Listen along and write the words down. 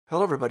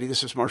Hello, everybody.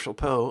 This is Marshall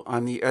Poe.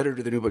 I'm the editor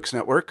of the New Books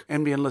Network.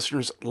 NBN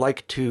listeners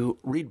like to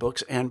read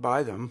books and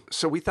buy them.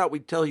 So we thought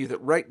we'd tell you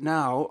that right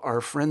now, our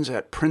friends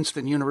at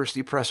Princeton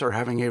University Press are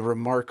having a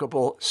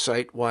remarkable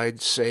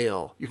site-wide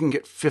sale. You can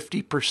get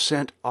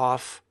 50%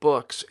 off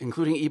books,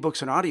 including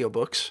ebooks and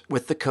audiobooks,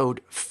 with the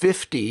code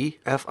 50,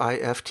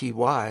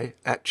 F-I-F-T-Y,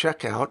 at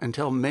checkout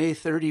until May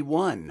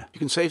 31. You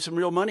can save some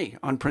real money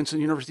on Princeton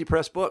University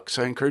Press books.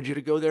 I encourage you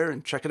to go there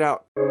and check it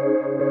out.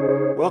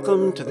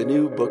 Welcome to the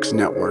New Books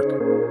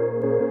Network.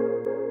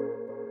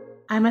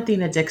 I'm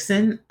Athena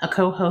Dixon, a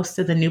co-host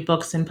of the New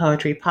Books and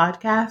Poetry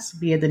podcast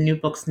via the New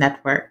Books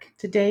Network.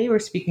 Today, we're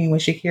speaking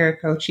with Shakira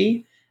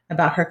Kochi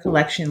about her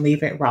collection,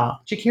 Leave It Raw.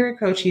 Shakira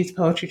Kochi's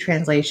poetry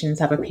translations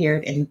have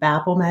appeared in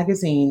Babel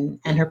magazine,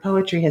 and her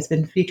poetry has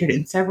been featured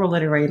in several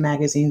literary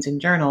magazines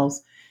and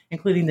journals,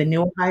 including the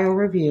New Ohio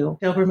Review,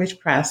 Pilgrimage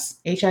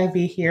Press, HIV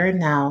Here and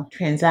Now,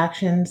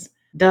 Transactions,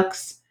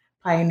 Ducks,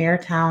 Pioneer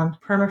Town,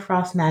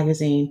 Permafrost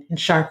Magazine, and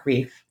Shark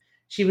Reef.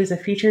 She was a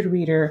featured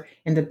reader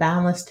in the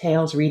Boundless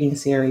Tales reading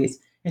series,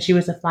 and she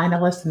was a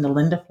finalist in the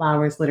Linda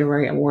Flowers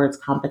Literary Awards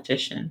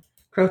competition.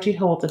 Kochi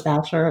holds a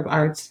Bachelor of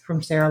Arts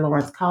from Sarah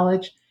Lawrence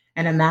College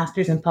and a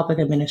Master's in Public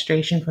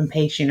Administration from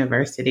Pace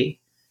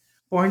University.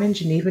 Born in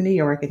Geneva, New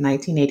York in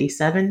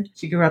 1987,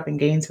 she grew up in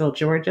Gainesville,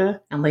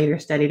 Georgia, and later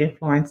studied in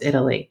Florence,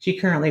 Italy. She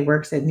currently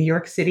works at New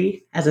York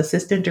City as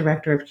Assistant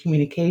Director of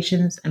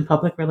Communications and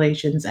Public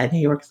Relations at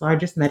New York's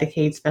largest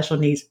Medicaid special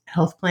needs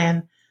health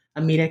plan,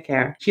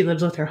 AmitaCare. She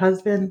lives with her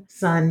husband,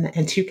 son,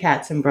 and 2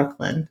 cats in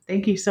Brooklyn.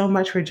 Thank you so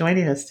much for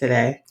joining us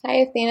today. Hi,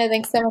 Athena.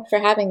 Thanks so much for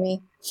having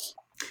me.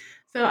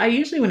 So I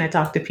usually, when I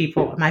talk to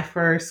people, my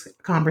first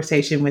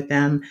conversation with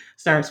them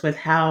starts with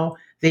how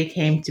they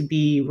came to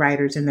be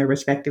writers in their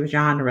respective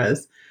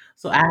genres.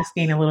 So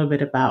asking a little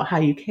bit about how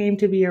you came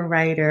to be a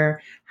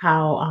writer,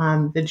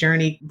 how the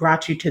journey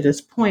brought you to this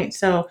point.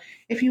 So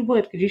if you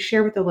would, could you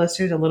share with the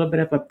listeners a little bit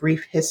of a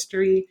brief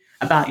history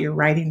about your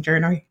writing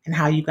journey and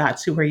how you got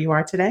to where you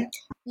are today?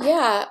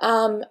 Yeah,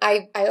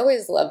 I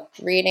always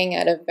loved reading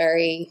at a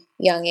very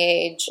young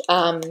age,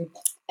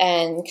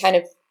 and kind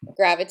of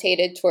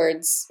gravitated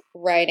towards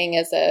writing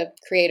as a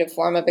creative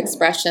form of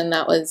expression.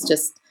 That was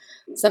just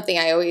something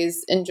I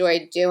always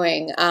enjoyed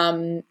doing.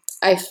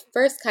 I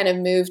first kind of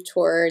moved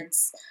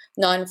towards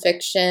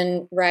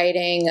nonfiction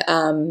writing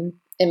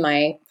in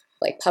my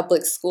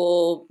public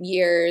school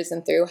years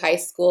and through high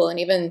school, and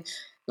even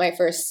my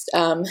first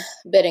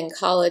bit in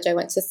college. I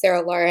went to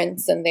Sarah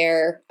Lawrence, and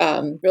they're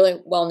really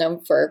well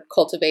known for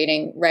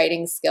cultivating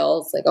writing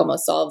skills. Like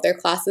almost all of their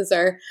classes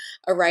are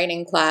a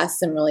writing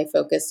class and really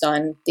focused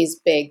on these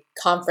big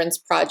conference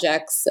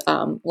projects,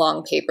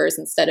 long papers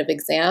instead of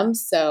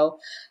exams. So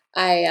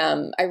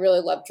I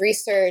really loved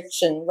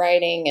research and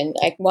writing, and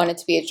I wanted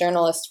to be a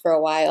journalist for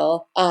a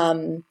while.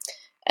 And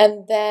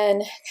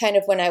then kind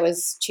of when I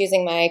was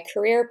choosing my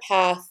career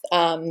path,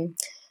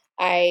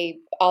 I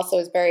also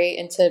was very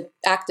into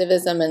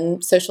activism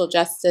and social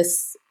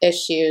justice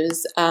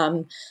issues.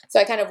 So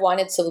I kind of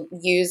wanted to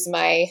use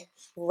my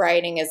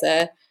writing as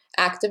a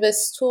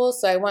activist tool.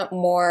 So I went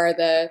more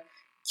the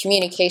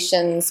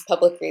communications,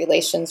 public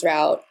relations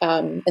route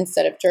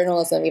instead of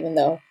journalism, even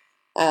though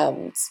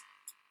it's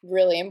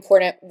really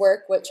important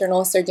work what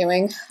journalists are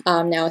doing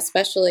now,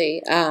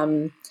 especially.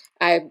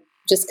 I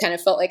just kind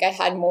of felt like I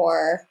had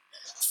more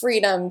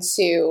freedom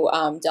to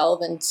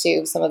delve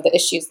into some of the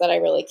issues that I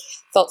really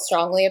felt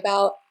strongly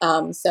about.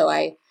 So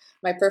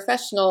my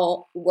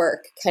professional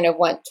work kind of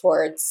went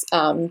towards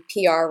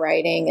PR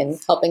writing and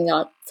helping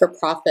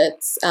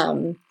not-for-profits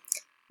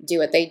do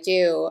what they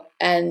do.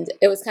 And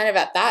it was kind of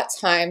at that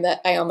time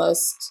that I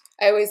always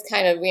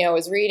kind of,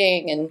 was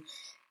reading and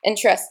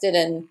interested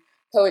in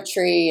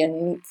poetry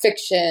and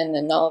fiction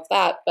and all of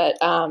that. But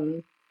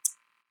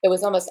it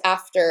was almost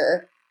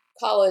after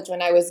college when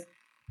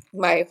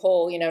my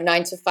whole,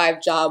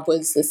 9-to-5 job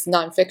was this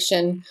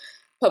nonfiction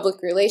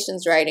public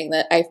relations writing,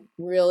 that I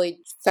really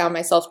found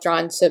myself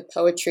drawn to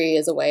poetry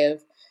as a way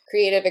of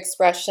creative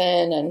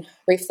expression and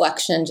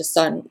reflection just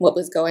on what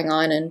was going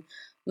on in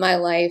my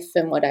life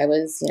and what I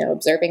was,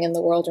 observing in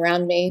the world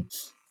around me.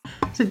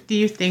 So do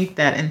you think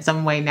that in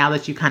some way, now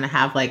that you kind of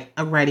have like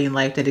a writing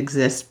life that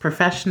exists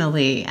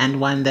professionally and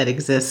one that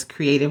exists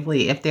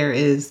creatively, if there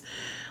is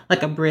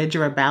like a bridge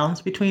or a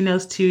balance between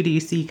those two, do you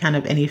see kind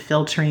of any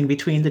filtering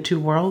between the two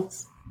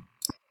worlds?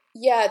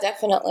 Yeah,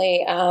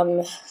 definitely.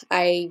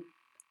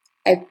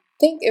 I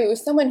think it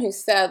was someone who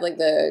said like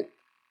the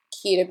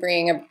key to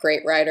being a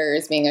great writer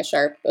is being a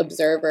sharp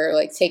observer,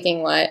 like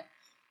taking what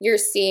you're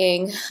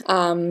seeing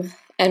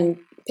and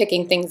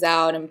picking things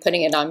out and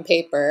putting it on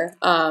paper.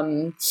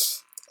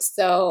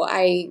 So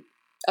a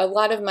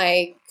lot of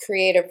my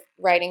creative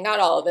writing, not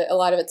all of it, a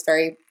lot of it's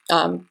very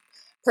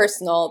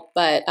personal,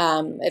 but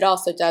it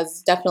also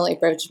does definitely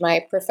bridge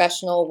my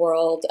professional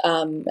world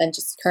and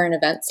just current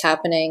events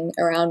happening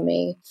around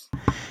me.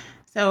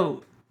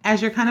 So as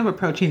you're kind of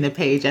approaching the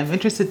page, I'm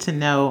interested to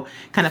know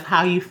kind of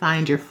how you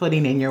find your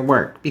footing in your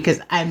work,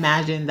 because I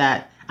imagine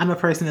that I'm a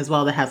person as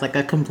well that has like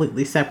a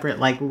completely separate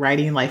like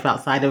writing life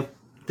outside of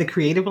the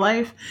creative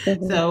life.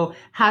 So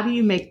how do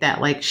you make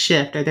that like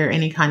shift? Are there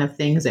any kind of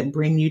things that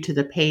bring you to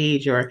the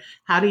page, or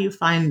how do you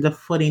find the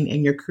footing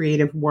in your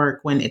creative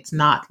work when it's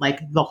not like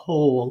the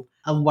whole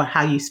of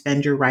how you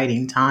spend your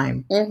writing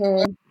time?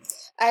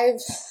 I've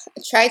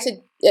tried to,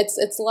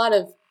 it's a lot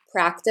of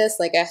practice,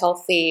 like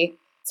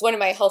it's one of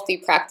my healthy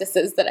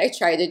practices that I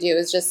try to do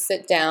is just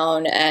sit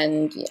down,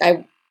 and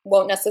I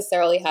won't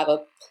necessarily have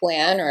a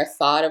plan or a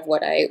thought of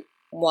what I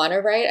want to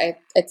write.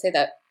 I'd say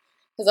that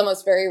has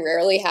almost very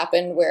rarely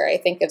happened where I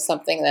think of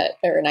something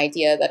or an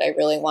idea that I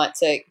really want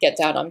to get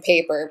down on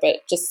paper,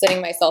 but just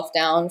sitting myself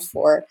down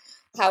for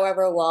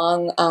however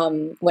long,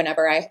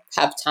 whenever I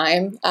have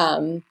time,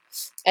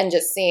 and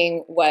just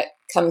seeing what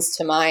comes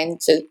to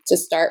mind to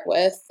start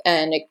with.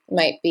 And it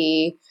might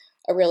be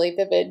a really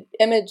vivid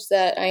image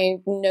that I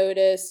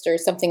noticed or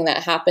something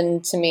that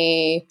happened to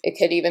me. It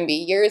could even be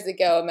years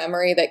ago, a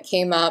memory that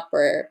came up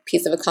or a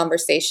piece of a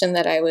conversation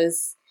that I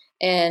was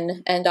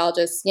in. And I'll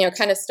just,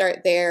 kind of start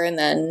there, and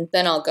then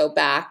I'll go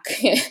back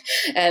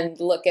and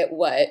look at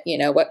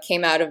what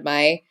came out of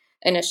my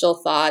initial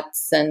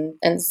thoughts and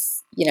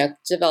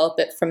develop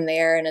it from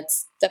there. And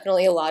it's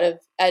definitely a lot of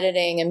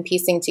editing and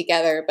piecing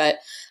together, but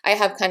I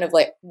have kind of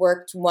like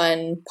worked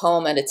one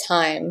poem at a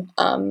time,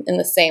 in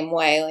the same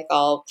way. Like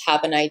I'll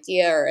have an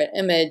idea or an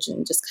image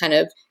and just kind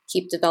of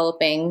keep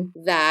developing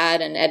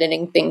that and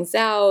editing things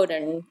out,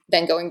 and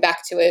then going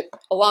back to it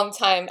a long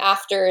time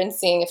after and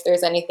seeing if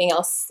there's anything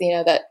else,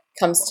 that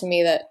comes to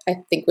me that I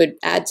think would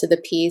add to the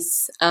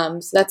piece.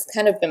 So that's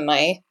kind of been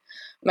my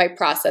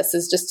process,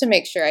 is just to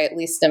make sure I at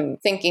least am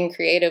thinking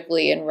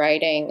creatively and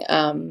writing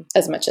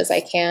as much as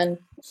I can.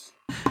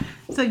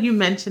 So you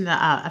mentioned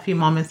a few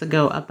moments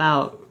ago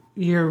about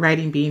your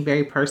writing being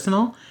very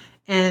personal.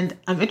 And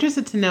I'm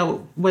interested to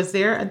know, was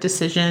there a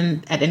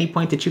decision at any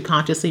point that you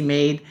consciously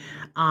made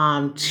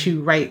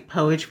to write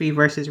poetry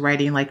versus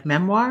writing like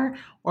memoir?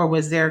 Or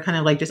was there kind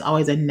of like just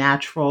always a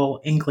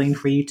natural inkling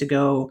for you to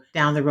go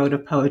down the road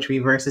of poetry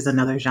versus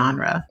another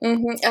genre?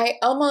 I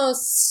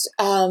almost,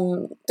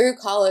 through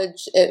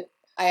college,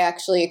 I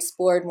actually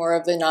explored more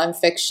of the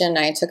nonfiction.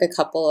 I took a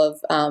couple of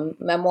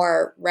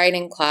memoir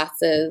writing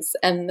classes,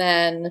 and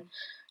then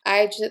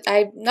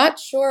I'm not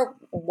sure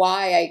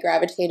why I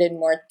gravitated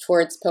more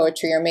towards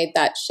poetry or made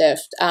that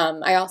shift.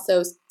 I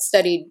also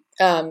studied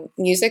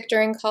music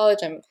during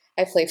college.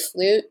 I play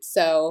flute,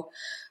 so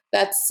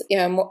that's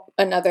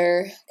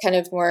another kind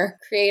of more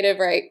creative,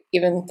 right?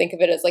 Even think of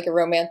it as like a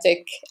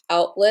romantic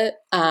outlet.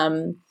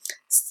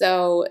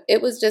 So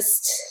it was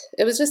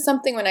just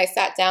something when I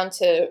sat down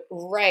to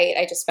write,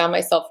 I just found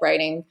myself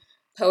writing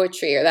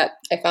poetry, or that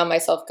I found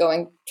myself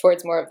going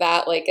towards more of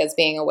that, like as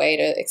being a way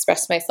to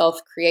express myself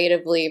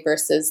creatively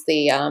versus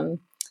the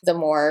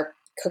more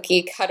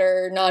cookie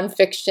cutter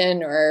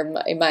nonfiction or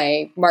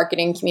my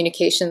marketing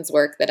communications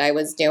work that I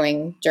was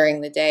doing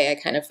during the day. I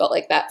kind of felt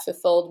like that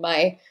fulfilled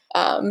my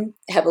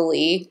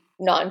heavily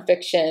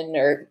nonfiction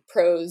or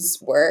prose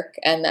work.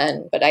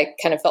 But I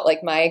kind of felt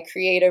like my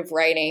creative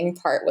writing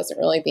part wasn't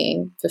really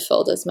being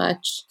fulfilled as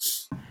much.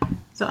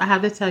 So I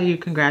have to tell you,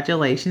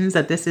 congratulations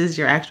that this is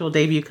your actual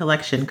debut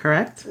collection,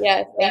 correct?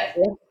 Yes. Thank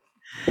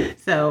you.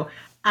 So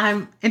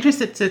I'm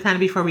interested to kind of,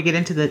 before we get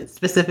into the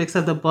specifics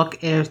of the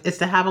book, is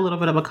to have a little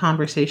bit of a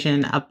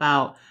conversation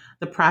about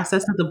the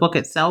process of the book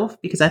itself,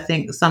 because I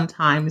think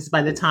sometimes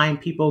by the time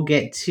people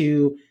get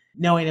to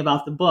knowing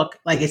about the book,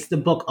 like it's the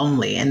book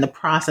only, and the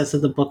process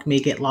of the book may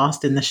get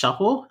lost in the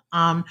shuffle.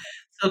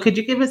 So could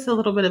you give us a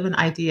little bit of an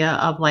idea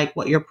of like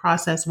what your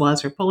process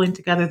was for pulling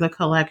together the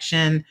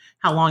collection,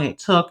 how long it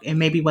took, and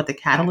maybe what the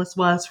catalyst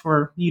was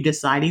for you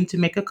deciding to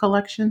make a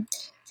collection?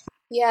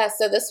 Yeah,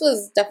 so this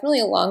was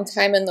definitely a long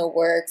time in the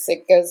works.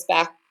 It goes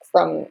back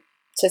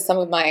to some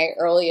of my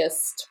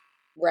earliest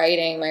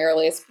writing, my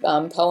earliest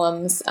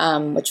poems,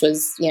 which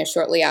was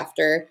shortly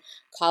after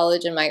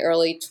college in my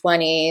early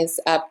 20s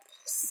up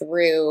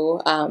through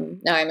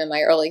now I'm in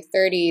my early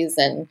 30s,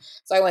 and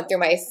so I went through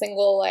my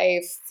single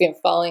life,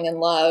 falling in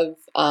love,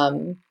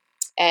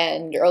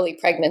 and early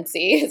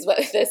pregnancy is what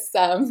this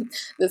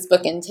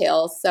book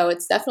entails. So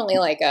it's definitely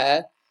like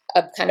a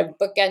kind of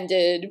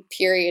bookended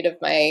period of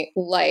my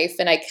life.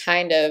 And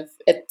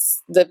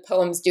the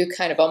poems do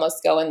kind of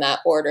almost go in that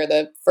order.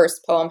 The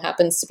first poem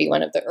happens to be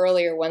one of the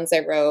earlier ones I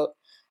wrote.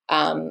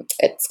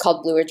 It's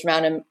called Blue Ridge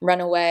Mountain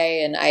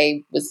Runaway. And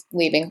I was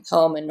leaving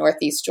home in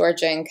Northeast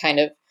Georgia and kind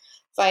of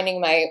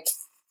finding my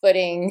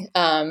footing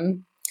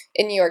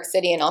in New York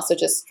City, and also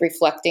just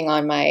reflecting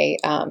on my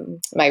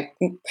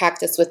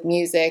practice with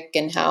music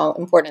and how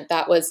important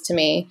that was to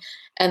me.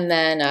 And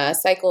then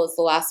Cycle is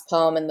the last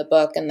poem in the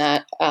book, and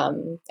that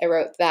I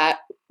wrote that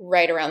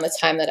right around the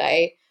time that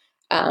I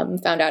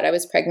found out I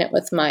was pregnant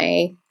with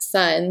my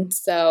son.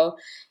 So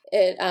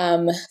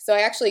so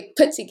I actually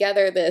put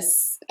together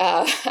this.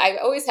 I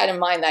always had in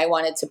mind that I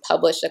wanted to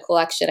publish a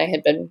collection. I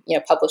had been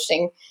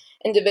publishing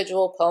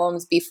individual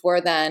poems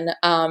before then.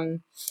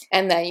 And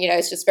then,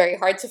 it's just very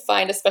hard to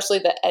find, especially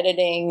the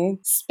editing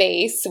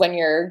space when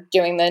you're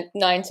doing the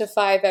 9 to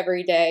 5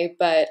 every day.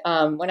 But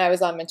when I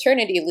was on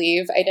maternity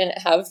leave, I didn't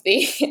have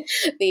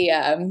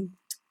the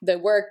the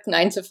work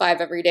 9 to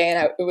 5 every day,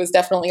 and it was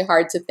definitely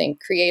hard to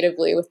think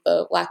creatively with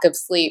the lack of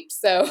sleep.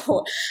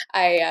 So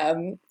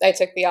I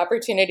took the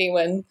opportunity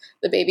when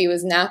the baby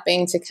was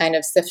napping to kind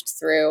of sift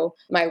through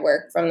my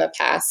work from the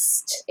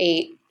past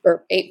 8+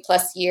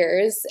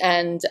 years,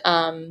 and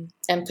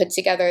put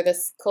together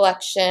this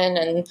collection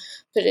and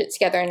put it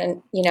together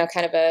in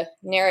kind of a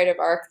narrative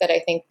arc that I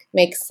think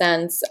makes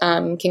sense.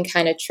 Can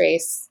kind of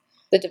trace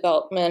the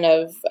development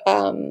of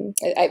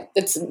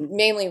it's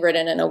mainly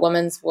written in a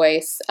woman's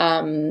voice,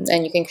 and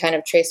you can kind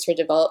of trace her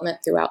development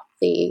throughout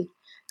the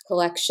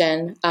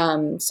collection.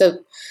 So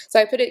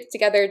I put it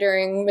together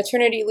during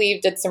maternity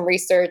leave, did some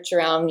research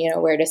around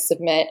where to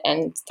submit,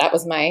 and that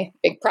was my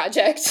big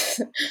project.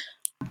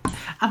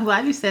 I'm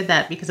glad you said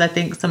that, because I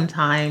think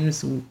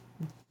sometimes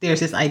there's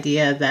this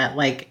idea that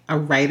like a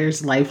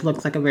writer's life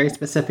looks like a very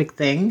specific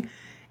thing.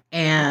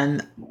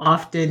 And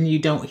often you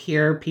don't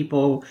hear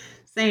people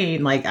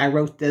saying like, I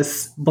wrote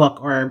this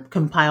book or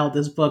compiled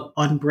this book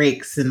on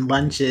breaks and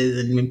lunches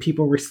and when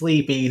people were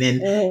sleeping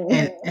and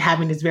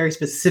having this very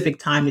specific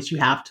time that you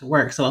have to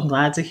work. So I'm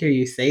glad to hear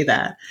you say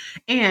that.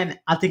 And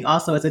I think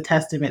also it's a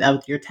testament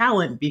of your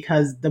talent,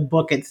 because the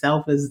book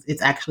itself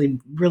it's actually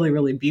really,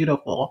 really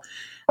beautiful.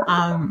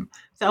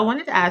 So I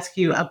wanted to ask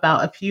you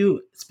about a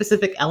few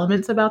specific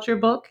elements about your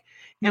book.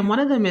 And one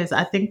of them is,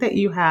 I think that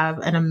you have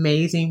an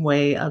amazing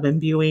way of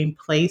imbuing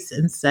place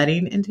and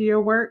setting into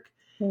your work.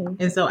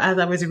 And so as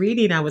I was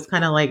reading, I was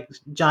kind of like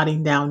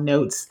jotting down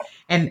notes,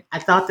 and I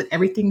thought that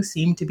everything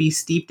seemed to be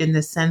steeped in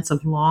this sense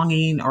of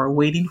longing or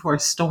waiting for a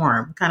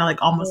storm, kind of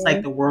like almost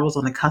like the world's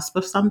on the cusp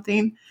of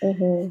something.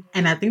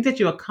 And I think that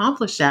you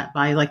accomplish that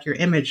by like your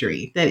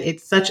imagery, that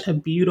it's such a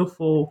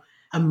beautiful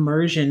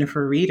immersion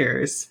for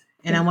readers.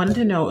 And I wanted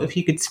to know if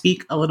you could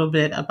speak a little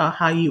bit about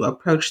how you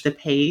approach the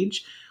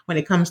page when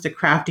it comes to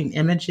crafting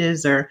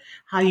images, or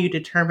how you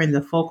determine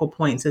the focal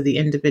points of the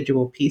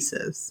individual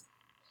pieces.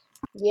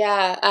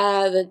 Yeah,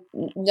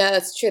 no,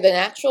 that's true. The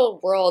natural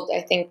world,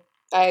 I think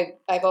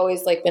I've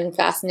always like been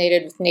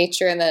fascinated with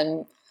nature, and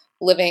then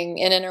living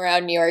in and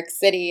around New York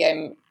City,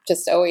 I'm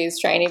just always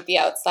trying to be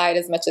outside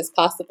as much as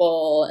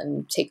possible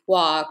and take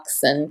walks,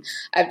 and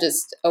I've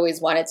just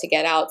always wanted to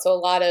get out. So a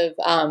lot of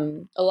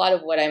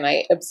what I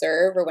might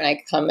observe, or when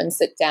I come and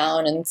sit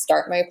down and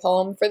start my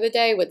poem for the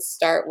day, would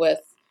start with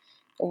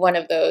one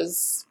of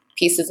those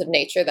pieces of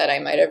nature that I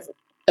might have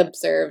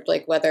observed,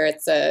 like whether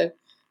it's a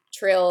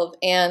trail of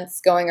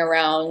ants going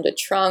around a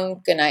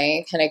trunk, and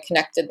I kind of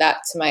connected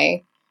that to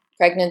my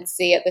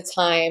pregnancy at the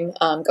time,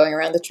 going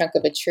around the trunk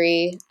of a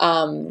tree,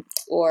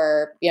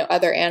 or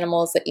other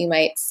animals that you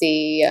might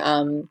see,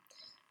 and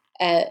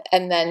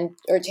then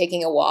or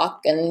taking a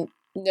walk and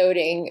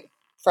noting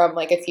from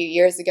like a few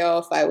years ago,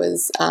 if I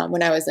was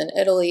when I was in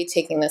Italy,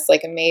 taking this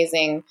like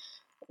amazing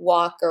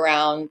walk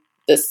around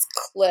this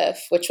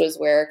cliff, which was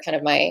where kind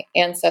of my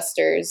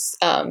ancestors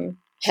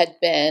had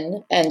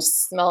been, and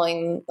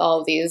smelling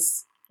all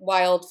these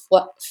wild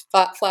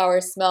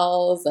flower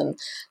smells and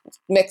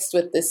mixed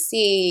with the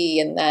sea.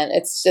 And then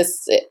it's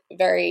just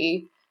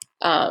very,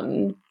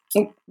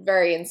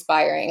 very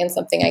inspiring, and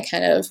something I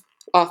kind of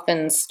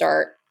often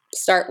start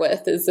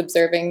with is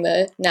observing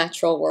the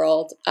natural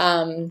world.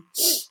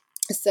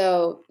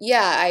 So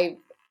yeah,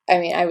 I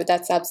mean,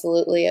 that's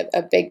absolutely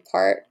a big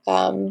part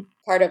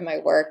of my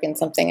work, and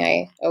something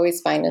I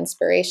always find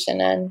inspiration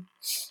in.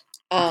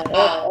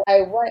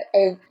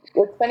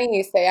 It's funny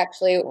you say,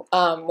 actually,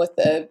 with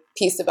the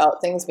piece about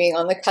things being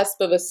on the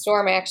cusp of a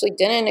storm, I actually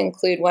didn't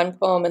include one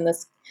poem in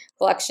this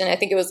collection. I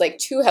think it was like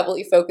too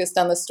heavily focused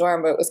on the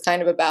storm, but it was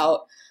kind of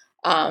about,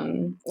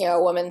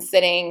 a woman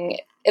sitting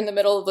in the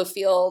middle of a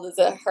field as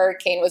a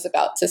hurricane was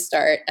about to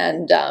start.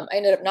 And I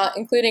ended up not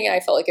including it.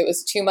 I felt like it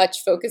was too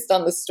much focused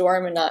on the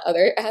storm and not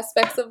other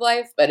aspects of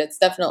life. But it's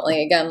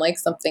definitely, again, like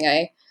something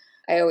I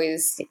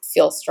always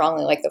feel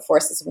strongly, like the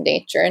forces of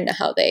nature and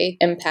how they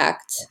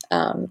impact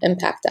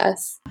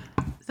us.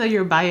 So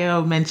your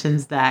bio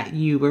mentions that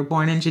you were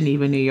born in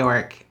Geneva, New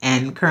York,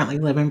 and currently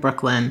live in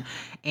Brooklyn,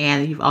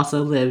 and you've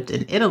also lived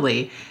in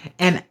Italy.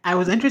 And I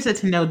was interested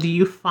to know, do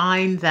you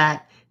find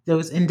that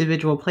those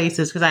individual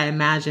places, because I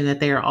imagine that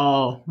they are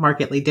all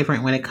markedly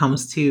different when it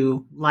comes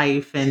to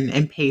life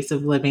and pace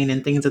of living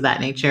and things of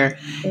that nature.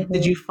 Mm-hmm.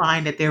 Did you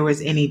find that there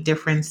was any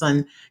difference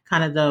on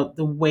kind of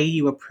the way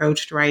you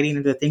approached writing,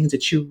 or the things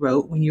that you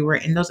wrote when you were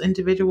in those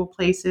individual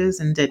places?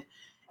 And did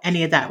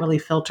any of that really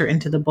filter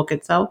into the book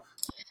itself?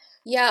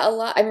 Yeah, a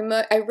lot. I mean,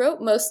 I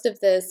wrote most of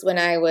this when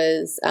I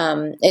was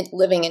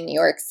living in New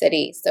York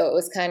City. So it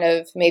was kind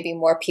of maybe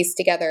more pieced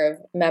together of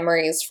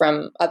memories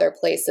from other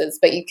places.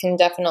 But you can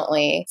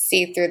definitely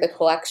see through the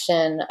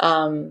collection.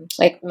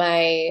 Like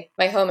my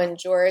home in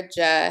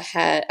Georgia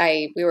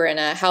we were in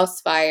a house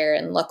fire,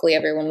 and luckily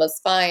everyone was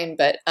fine.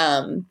 But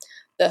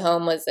the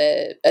home was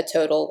a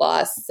total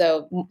loss.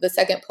 So the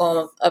second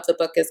poem of the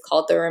book is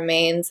called The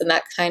Remains, and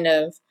that kind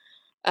of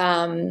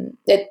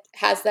it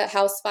has that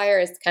house fire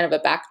as kind of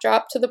a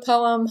backdrop to the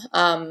poem,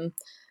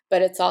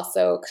 but it's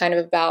also kind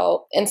of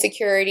about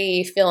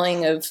insecurity,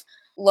 feeling of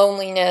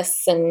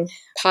loneliness and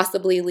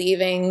possibly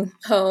leaving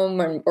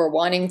home or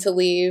wanting to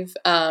leave.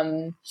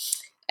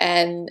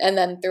 And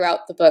then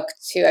throughout the book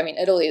too, I mean,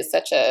 Italy is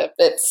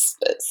it's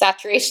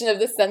saturation of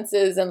the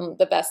senses in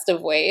the best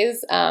of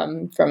ways,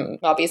 from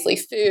obviously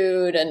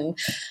food and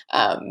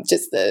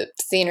just the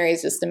scenery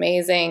is just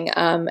amazing.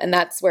 And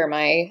that's where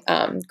my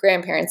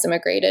grandparents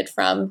immigrated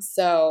from.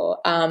 So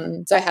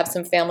I have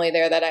some family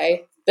there that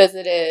I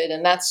visited,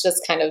 and that's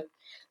just kind of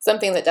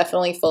something that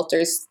definitely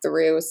filters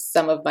through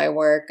some of my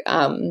work,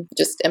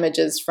 just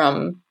images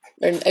from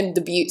and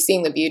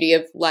seeing the beauty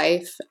of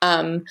life.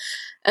 And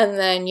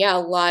then, yeah, a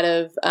lot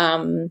of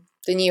the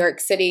New York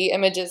City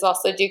images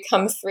also do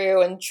come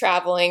through, and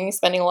traveling,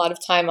 spending a lot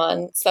of time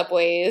on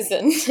subways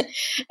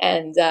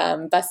and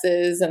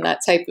buses and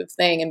that type of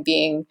thing, and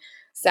being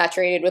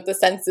saturated with the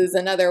senses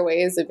in other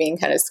ways of being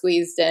kind of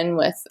squeezed in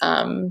with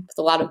a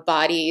lot of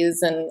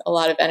bodies and a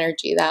lot of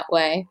energy that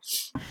way.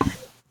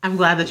 I'm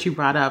glad that you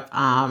brought up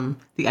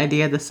the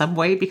idea of the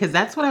subway, because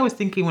that's what I was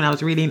thinking when I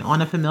was reading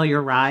On a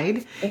Familiar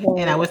Ride. Mm-hmm.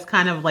 And I was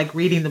kind of like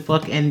reading the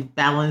book and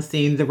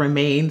balancing The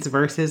Remains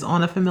versus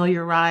On a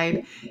Familiar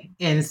Ride.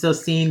 And so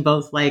seeing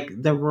both like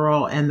the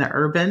rural and the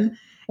urban,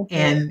 mm-hmm.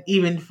 and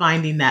even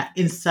finding that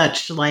in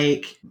such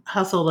like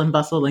hustle and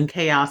bustle and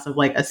chaos of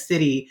like a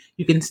city,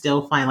 you can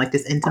still find like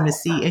this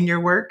intimacy in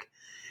your work.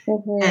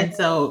 Mm-hmm. And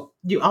so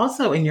you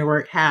also in your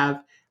work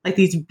have like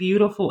these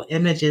beautiful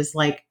images,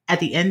 like at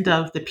the end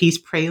of the piece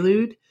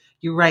Prelude,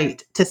 you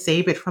write, "To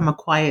save it from a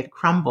quiet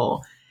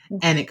crumble." Mm-hmm.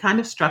 And it kind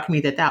of struck me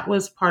that that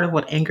was part of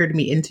what anchored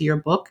me into your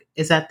book,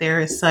 is that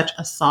there is such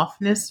a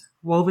softness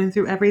woven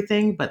through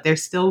everything, but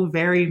there's still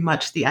very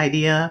much the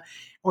idea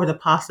or the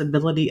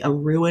possibility of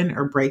ruin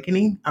or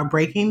breaking.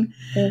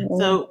 Mm-hmm.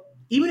 So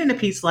even in a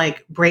piece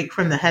like Break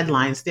from the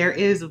Headlines, there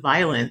is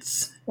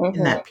violence mm-hmm.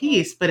 in that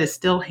piece, but it's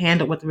still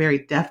handled with a very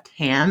deft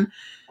hand.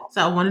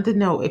 So I wanted to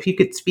know if you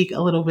could speak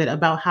a little bit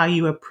about how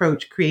you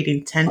approach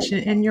creating tension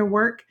in your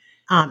work.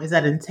 Is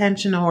that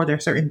intentional, or are there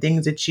certain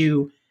things that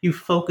you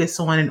focus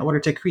on in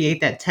order to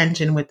create that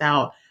tension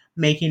without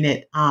making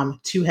it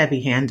too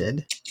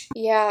heavy-handed?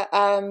 Yeah,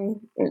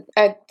 current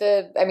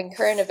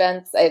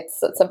events,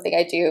 it's something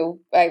I do.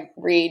 I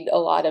read a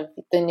lot of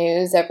the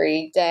news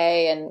every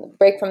day, and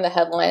Break from the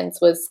Headlines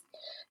was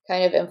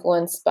kind of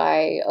influenced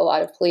by a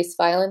lot of police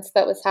violence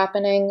that was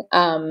happening.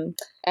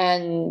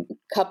 And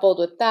coupled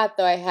with that,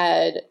 though, I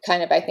had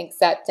kind of, I think,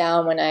 sat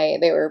down when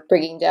they were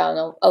bringing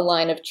down a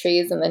line of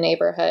trees in the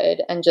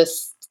neighborhood, and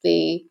just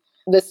the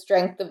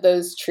strength of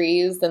those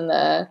trees and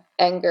the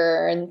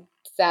anger and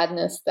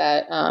sadness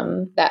that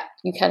that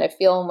you kind of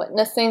feel in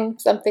witnessing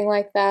something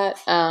like that.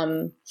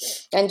 And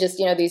just,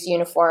 these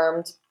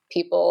uniformed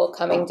people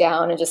coming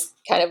down and just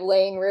kind of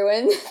laying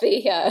ruin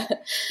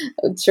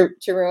to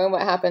ruin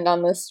what happened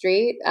on the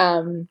street.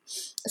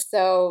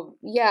 So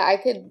yeah, I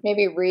could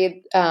maybe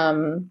read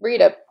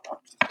a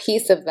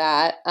piece of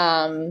that,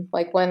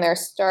 like when they're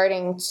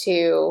starting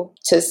to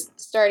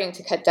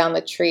cut down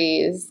the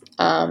trees.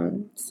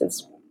 It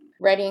says,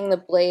 "Readying the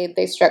blade,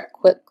 they struck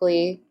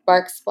quickly.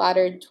 Bark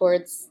splattered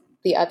towards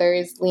the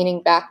others,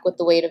 leaning back with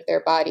the weight of their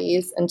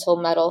bodies until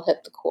metal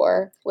hit the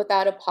core.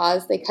 Without a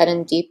pause, they cut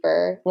in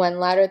deeper. When,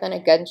 louder than a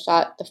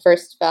gunshot, the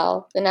first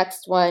fell. The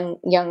next one,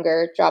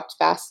 younger, dropped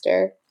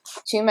faster.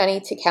 Too many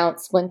to count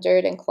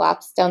splintered and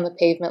collapsed down the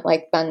pavement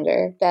like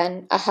thunder.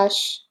 Then a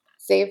hush,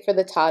 save for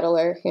the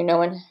toddler, who no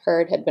one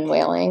heard had been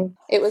wailing.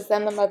 It was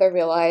then the mother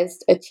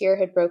realized a tear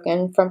had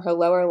broken from her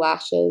lower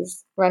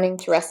lashes, running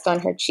to rest on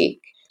her cheek.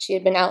 She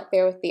had been out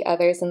there with the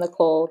others in the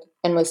cold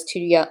and was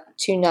too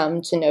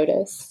numb to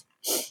notice."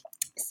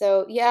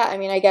 So yeah,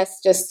 I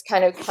guess just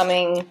kind of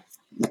coming,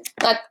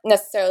 not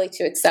necessarily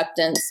to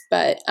acceptance,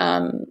 but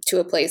to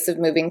a place of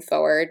moving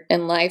forward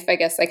in life. I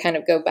guess I kind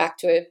of go back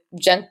to a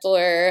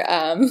gentler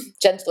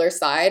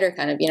side, or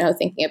kind of,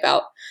 thinking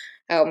about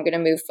how I'm going to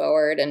move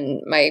forward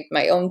and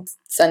my own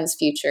son's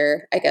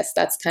future. I guess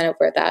that's kind of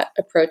where that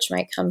approach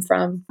might come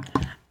from.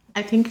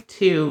 I think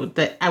too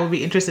that I would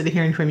be interested in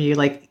hearing from you.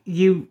 Like,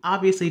 you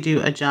obviously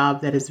do a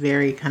job that is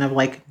very kind of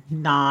like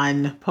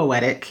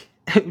non-poetic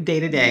day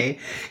to day,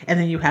 and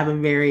then you have a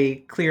very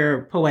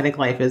clear poetic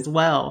life as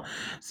well.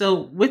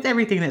 So with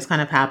everything that's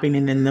kind of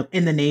happening in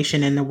the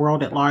nation and the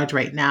world at large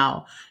right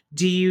now,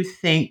 do you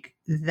think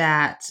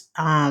that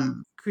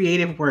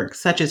creative work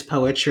such as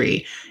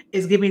poetry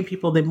is giving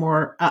people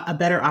a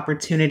better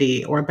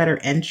opportunity or a better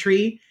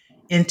entry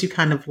into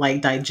kind of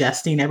like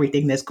digesting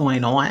everything that's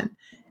going on,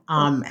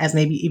 as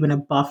maybe even a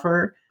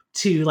buffer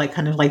to like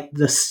kind of like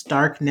the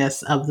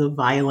starkness of the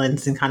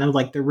violence and kind of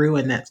like the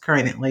ruin that's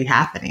currently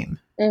happening?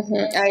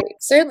 Mm-hmm. I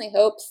certainly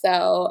hope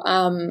so.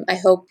 I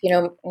hope,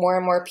 more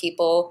and more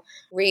people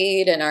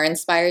read and are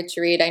inspired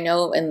to read. I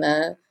know in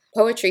the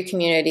poetry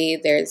community,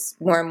 there's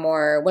more and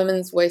more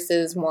women's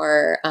voices,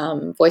 more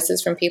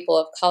voices from people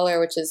of color,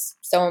 which is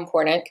so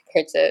important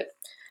compared to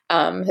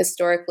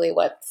historically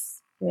what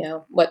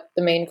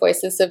the main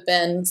voices have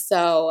been.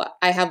 So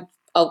I have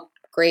a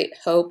great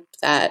hope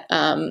that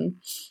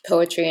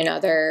poetry and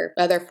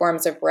other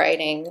forms of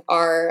writing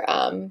are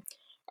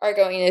are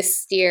going to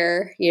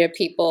steer,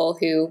 people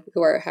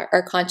who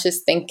are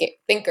conscious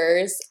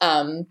thinkers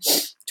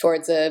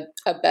towards a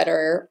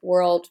better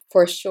world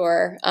for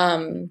sure.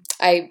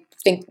 I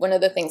think one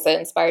of the things that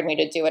inspired me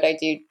to do what I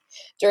do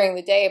during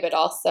the day, but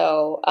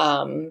also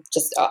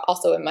just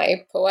also in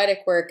my poetic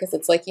work, is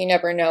it's like you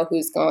never know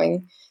who's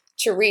going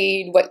to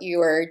read what you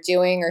are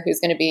doing or who's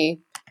going to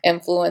be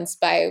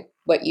influenced by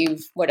what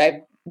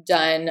I've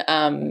done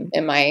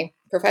in my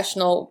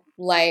professional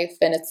life.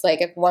 And it's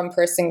like if one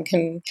person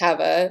can have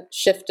a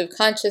shift of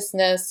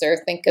consciousness or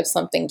think of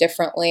something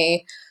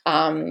differently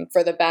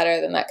for the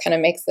better, then that kind of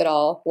makes it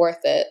all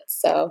worth it.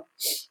 So,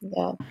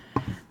 yeah.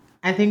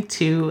 I think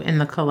too, in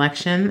the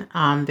collection,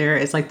 there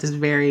is like this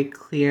very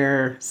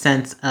clear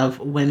sense of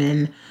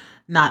women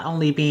not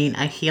only being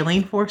a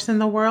healing force in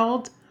the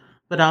world,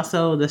 but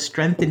also the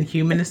strength and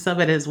humanness of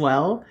it as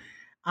well.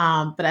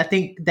 But I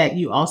think that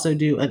you also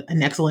do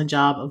an excellent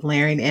job of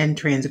layering in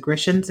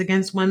transgressions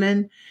against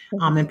women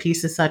in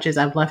pieces such as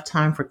I've left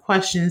time for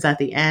questions at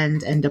the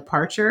end and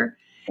departure,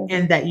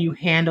 and that you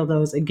handle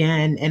those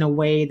again in a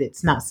way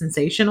that's not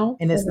sensational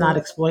and it's not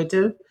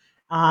exploitive.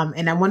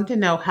 And I wanted to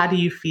know, how do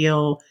you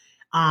feel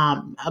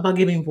about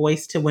giving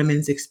voice to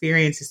women's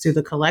experiences through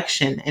the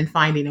collection and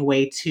finding a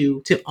way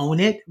to own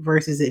it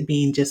versus it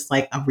being just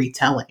like a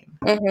retelling?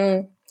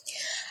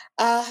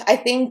 I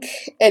think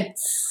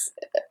it's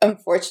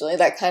unfortunately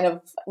that kind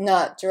of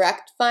not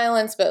direct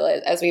violence,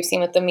 but as we've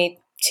seen with the Me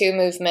Too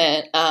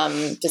movement,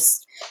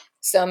 just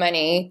so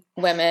many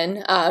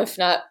women, if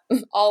not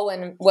all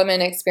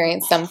women,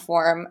 experience some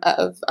form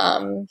of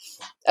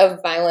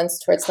violence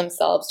towards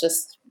themselves,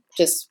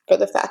 just for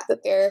the fact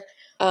that they're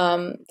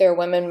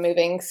women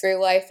moving through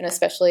life and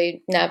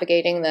especially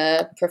navigating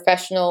the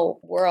professional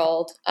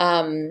world.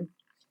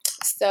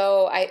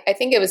 So I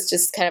think it was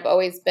just kind of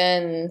always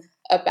been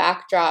a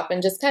backdrop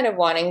and just kind of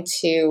wanting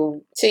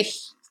to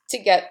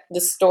get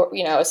the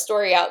story, a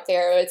story out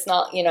there. It's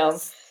not,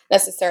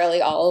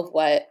 necessarily all of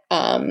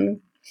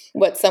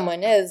what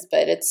someone is,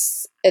 but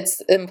it's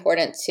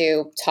important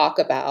to talk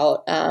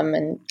about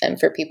and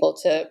for people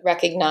to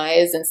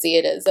recognize and see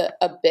it as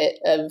a bit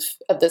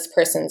of this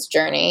person's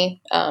journey,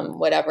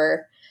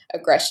 whatever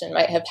aggression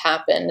might have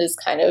happened is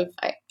kind of,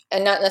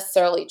 and not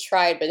necessarily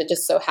tried, but it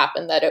just so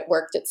happened that it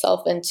worked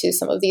itself into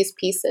some of these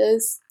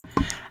pieces.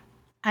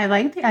 I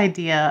like the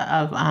idea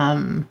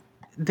of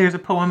there's a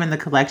poem in the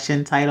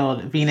collection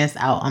titled Venus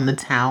Out on the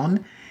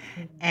Town.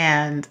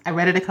 And I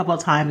read it a couple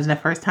of times. And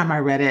the first time I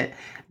read it,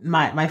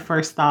 my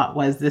first thought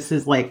was, this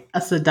is like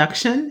a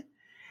seduction.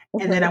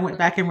 And then I went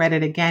back and read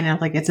it again. And I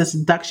was like, it's a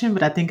seduction,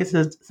 but I think it's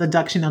a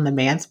seduction on the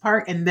man's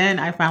part. And then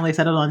I finally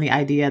settled on the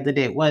idea that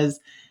it was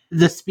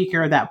the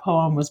speaker of that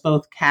poem was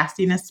both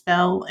casting a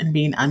spell and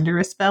being under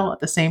a spell at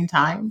the same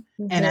time.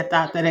 And I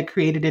thought that it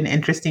created an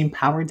interesting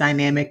power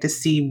dynamic to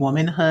see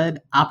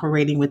womanhood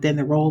operating within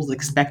the roles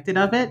expected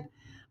of it,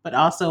 but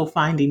also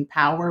finding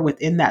power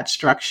within that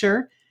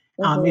structure.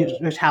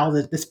 Which how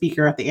the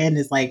speaker at the end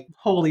is like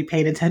wholly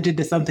paying attention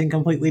to something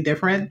completely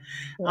different.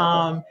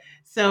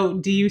 So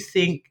do you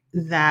think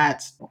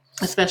that,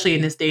 especially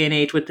in this day and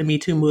age with the Me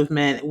Too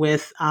movement,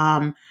 with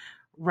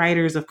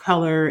writers of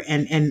color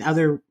and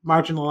other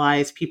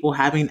marginalized people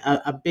having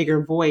a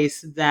bigger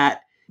voice,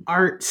 that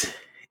art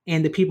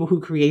and the people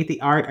who create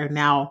the art are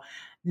now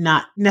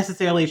not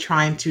necessarily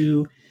trying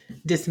to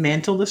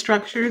dismantle the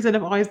structures that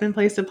have always been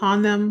placed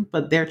upon them,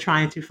 but they're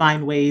trying to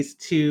find ways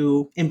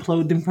to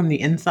implode them from the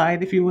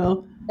inside, if you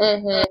will?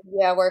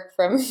 Yeah, work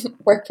from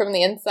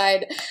the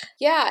inside.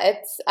 Yeah,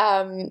 it's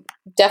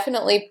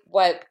definitely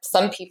what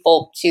some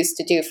people choose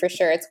to do for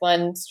sure. It's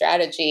one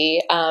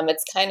strategy.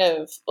 It's kind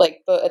of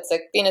like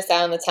Venus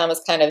Out on the Town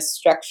was kind of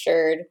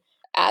structured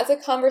as a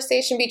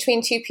conversation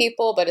between two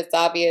people, but it's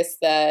obvious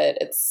that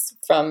it's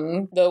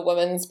from the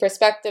woman's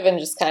perspective and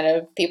just kind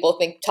of people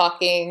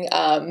talking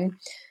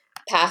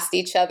past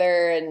each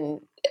other,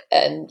 and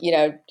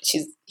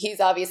he's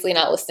obviously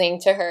not listening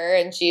to her,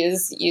 and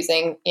she's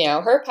using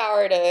her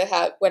power to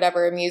have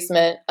whatever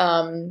amusement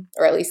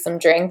or at least some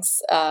drinks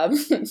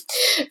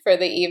for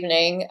the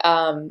evening,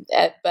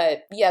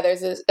 but yeah,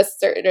 there's a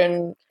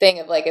certain thing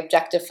of like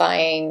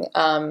objectifying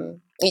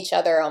each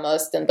other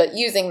almost, but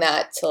using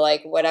that to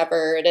like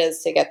whatever it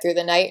is to get through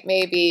the night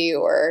maybe,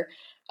 or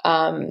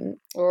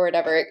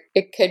whatever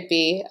it could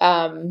be.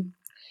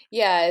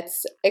 Yeah,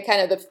 it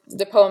kind of,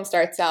 the poem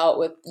starts out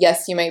with,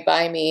 yes, you may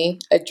buy me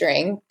a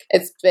drink.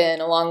 It's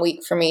been a long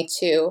week for me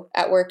too.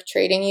 At work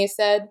trading, you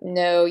said?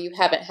 No, you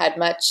haven't had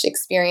much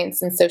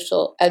experience in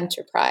social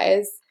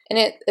enterprise.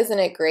 And isn't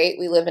it great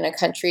we live in a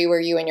country where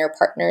you and your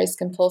partners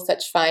can pull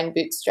such fine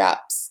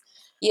bootstraps?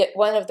 Yet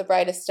one of the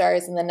brightest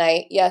stars in the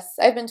night. Yes,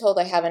 I've been told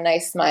I have a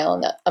nice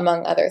smile,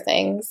 among other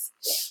things.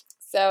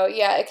 So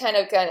yeah, it kind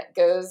of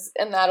goes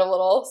in that a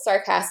little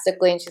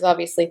sarcastically, and she's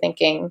obviously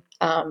thinking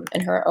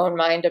in her own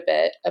mind a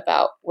bit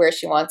about where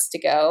she wants to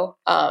go.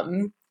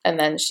 And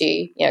then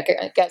she,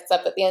 gets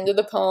up at the end of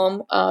the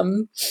poem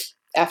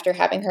after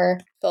having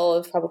her fill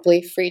of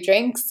probably free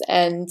drinks,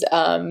 and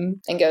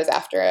goes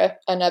after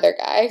another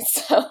guy.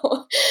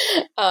 So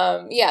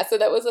yeah, so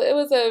it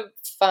was a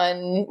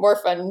more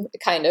fun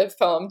kind of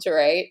poem to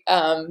write,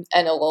 and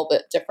a little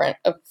bit different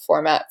of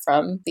format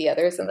from the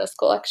others in this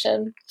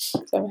collection.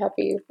 So I'm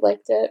happy you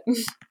liked it.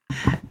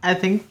 I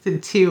think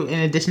too, in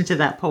addition to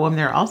that poem,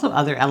 there are also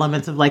other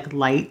elements of like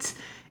light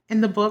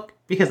in the book,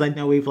 because I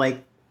know we've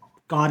like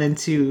gone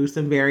into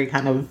some very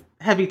kind of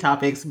heavy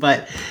topics,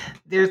 but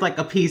there's like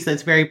a piece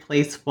that's very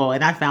playful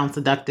and I found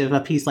seductive, a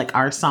piece like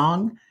Our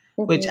Song,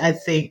 which I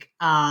think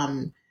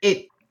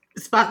it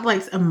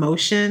spotlights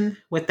emotion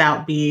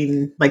without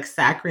being like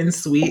saccharine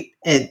sweet.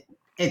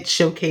 It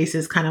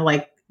showcases kind of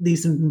like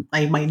these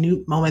like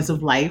minute moments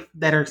of life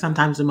that are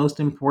sometimes the most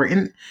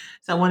important.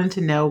 So I wanted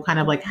to know kind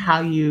of like how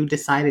you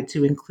decided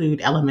to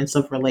include elements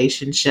of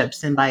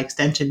relationships and by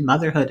extension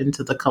motherhood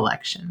into the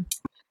collection.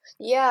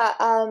 Yeah,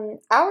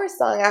 Our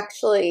Song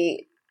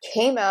actually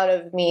came out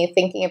of me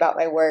thinking about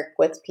my work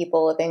with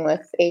people living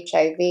with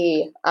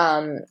HIV,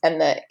 and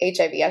the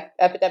HIV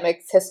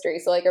epidemic's history.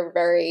 So like a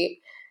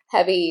very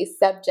heavy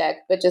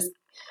subject, but just,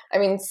 I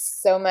mean,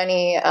 so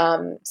many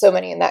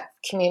in that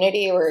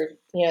community, or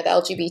the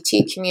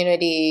LGBT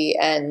community,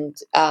 and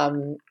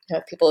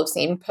people have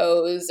seen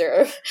Pose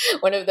or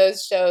one of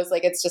those shows.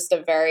 Like it's just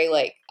a very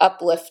like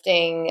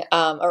uplifting,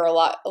 or a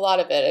lot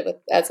of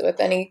it, as with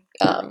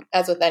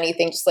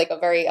anything, just like a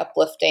very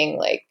uplifting,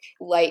 like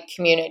light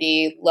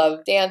community.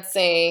 Love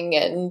dancing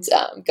and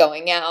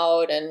going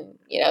out and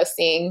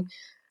seeing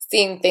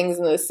things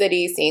in the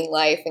city, seeing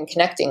life and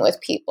connecting with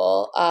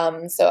people.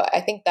 So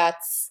I think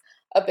that's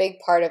a big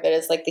part of it,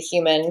 is like the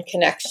human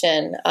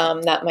connection.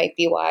 That might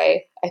be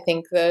why I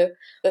think the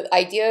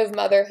idea of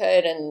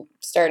motherhood and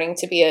starting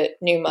to be a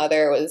new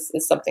mother is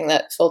something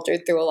that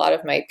filtered through a lot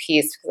of my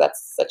piece, because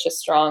that's such a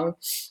strong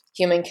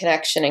human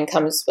connection and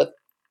comes with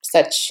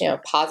such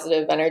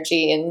positive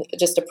energy, and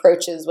just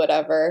approaches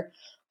whatever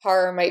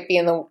horror might be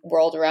in the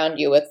world around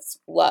you with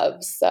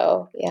love.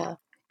 So yeah.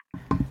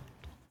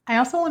 I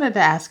also wanted to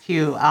ask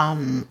you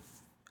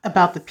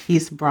about the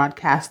piece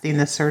Broadcasting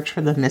the Search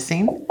for the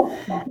Missing,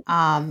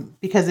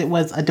 because it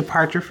was a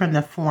departure from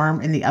the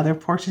form in the other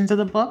portions of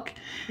the book.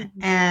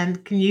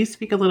 And can you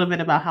speak a little bit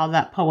about how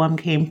that poem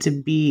came to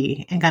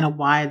be and kind of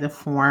why the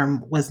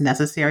form was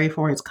necessary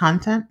for its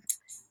content?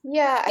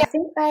 Yeah, I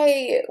think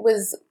I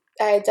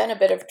had done a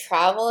bit of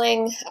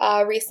traveling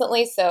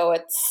recently, so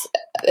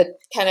it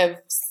kind of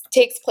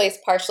takes place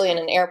partially in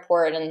an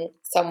airport and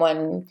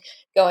someone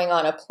going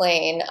on a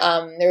plane.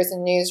 There was a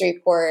news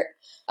report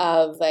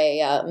of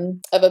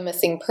a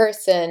missing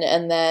person,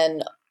 and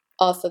then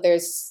also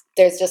there's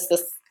just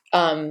this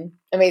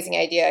amazing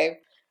idea,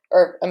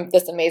 or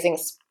this amazing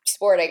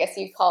sport, I guess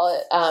you'd call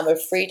it,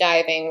 of free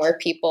diving, where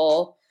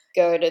people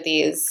go to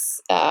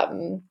these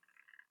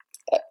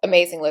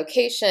amazing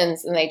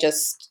locations and they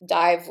just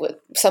dive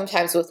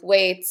sometimes with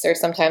weights or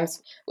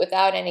sometimes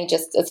without any,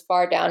 just as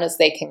far down as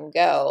they can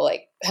go,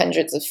 like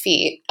hundreds of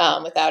feet,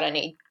 without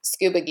any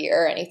scuba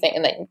gear or anything,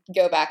 and then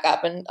go back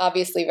up, and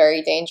obviously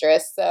very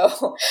dangerous.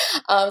 So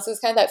it's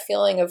kind of that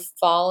feeling of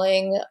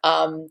falling,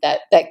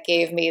 that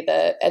gave me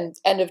the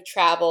end of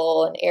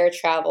travel and air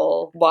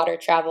travel, water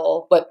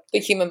travel, what the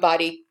human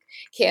body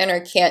can or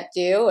can't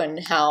do, and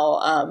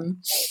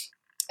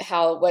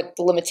what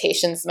the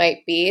limitations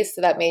might be.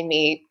 So that made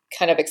me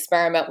kind of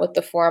experiment with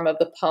the form of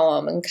the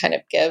poem and kind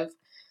of give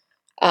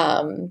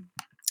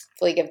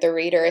the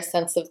reader a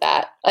sense of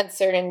that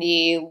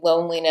uncertainty,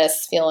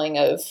 loneliness, feeling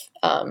of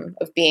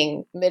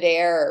being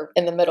midair or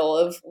in the middle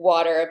of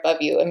water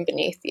above you and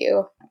beneath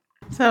you.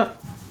 So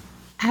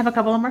I have a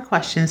couple of more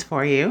questions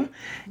for you.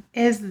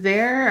 Is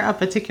there a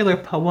particular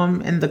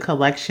poem in the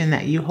collection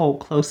that you hold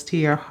close to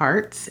your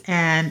heart?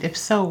 And if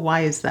so,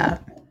 why is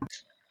that?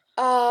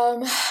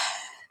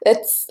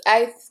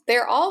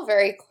 They're all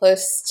very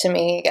close to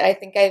me. I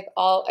think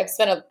I've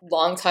spent a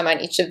long time on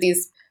each of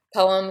these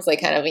poems,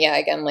 like kind of,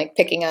 again, like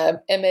picking an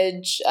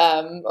image,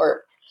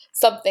 or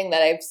something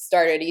that I've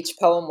started each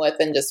poem with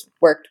and just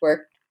worked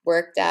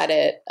at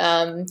it.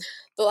 The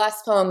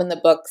last poem in the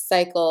book,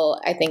 Cycle,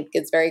 I think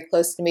is very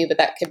close to me, but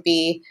that could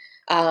be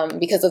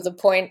because of the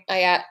point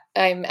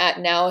I'm at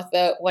now with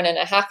a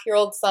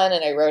 1.5-year-old son,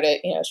 and I wrote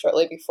it,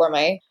 shortly before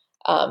my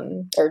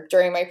or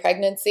during my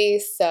pregnancy.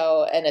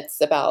 So, and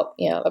it's about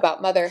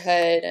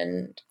motherhood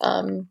and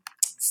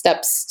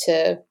steps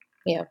to,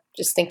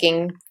 just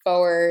thinking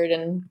forward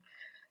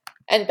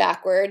and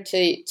backward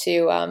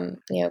to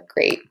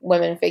great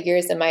women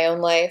figures in my own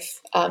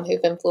life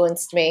who've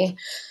influenced me.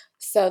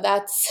 So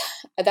that's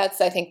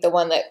I think the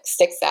one that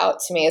sticks out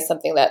to me as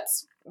something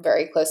that's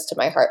very close to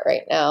my heart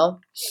right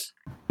now.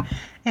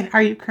 And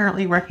are you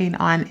currently working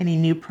on any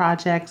new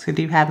projects, or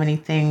do you have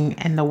anything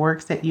in the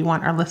works that you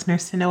want our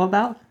listeners to know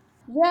about?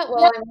 Yeah,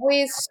 well, I'm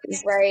always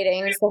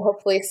writing, so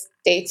hopefully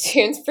stay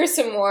tuned for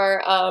some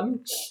more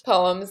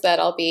poems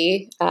that I'll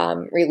be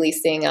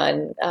releasing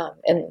on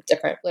in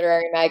different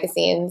literary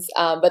magazines.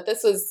 But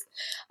this was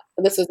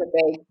a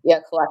big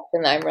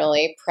collection that I'm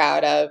really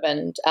proud of,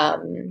 and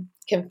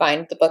can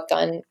find the book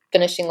on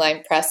Finishing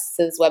Line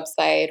Press's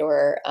website,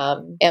 or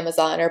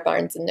Amazon or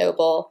Barnes and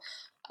Noble.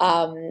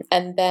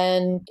 And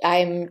then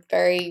I'm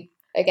very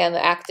again,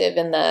 active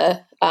in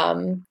the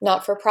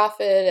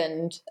not-for-profit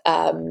and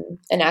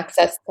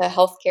access to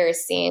healthcare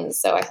scene.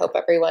 So I hope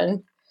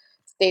everyone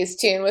stays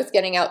tuned with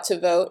getting out to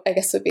vote, I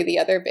guess would be the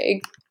other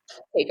big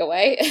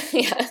takeaway.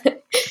 Yeah.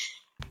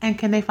 And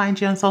can they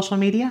find you on social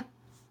media?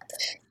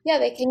 Yeah,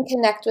 they can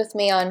connect with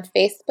me on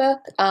Facebook.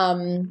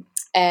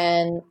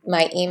 And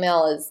my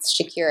email is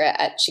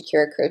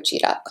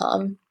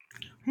shakira@shakiracroce.com.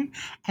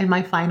 And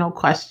my final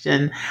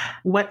question,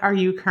 what are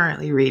you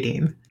currently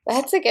reading?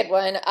 That's a good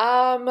one.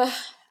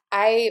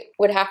 I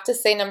would have to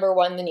say number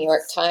one, the New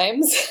York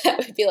Times. That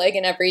would be like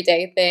an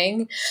everyday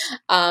thing.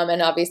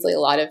 And obviously a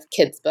lot of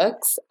kids'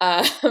 books.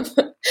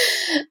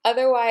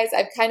 Otherwise,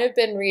 I've kind of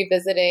been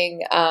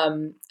revisiting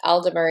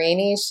Alda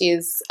Marini.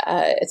 She's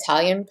an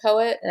Italian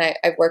poet, and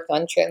I've worked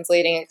on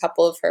translating a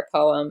couple of her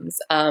poems.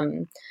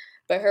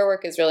 But her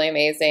work is really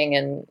amazing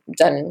and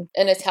done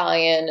in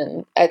Italian.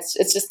 And it's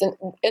just an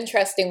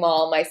interesting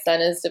while my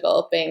son is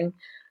developing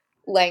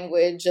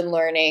language and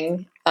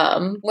learning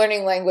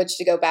language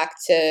to go back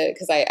to,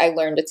 because I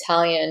learned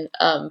Italian,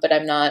 but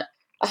I'm not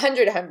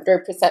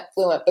 100%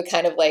 fluent, but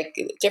kind of like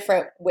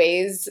different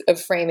ways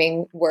of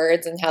framing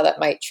words and how that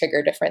might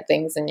trigger different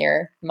things in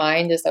your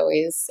mind is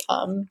always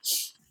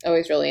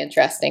really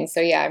interesting.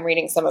 So yeah, I'm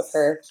reading some of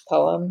her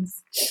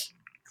poems.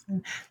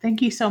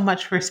 Thank you so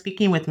much for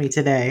speaking with me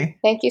today.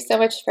 Thank you so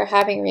much for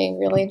having me.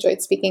 Really enjoyed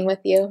speaking with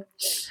you.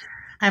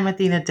 I'm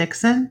Athena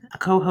Dixon, a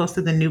co-host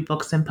of the New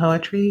Books in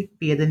Poetry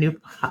via the New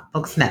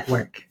Books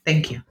Network.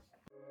 Thank you.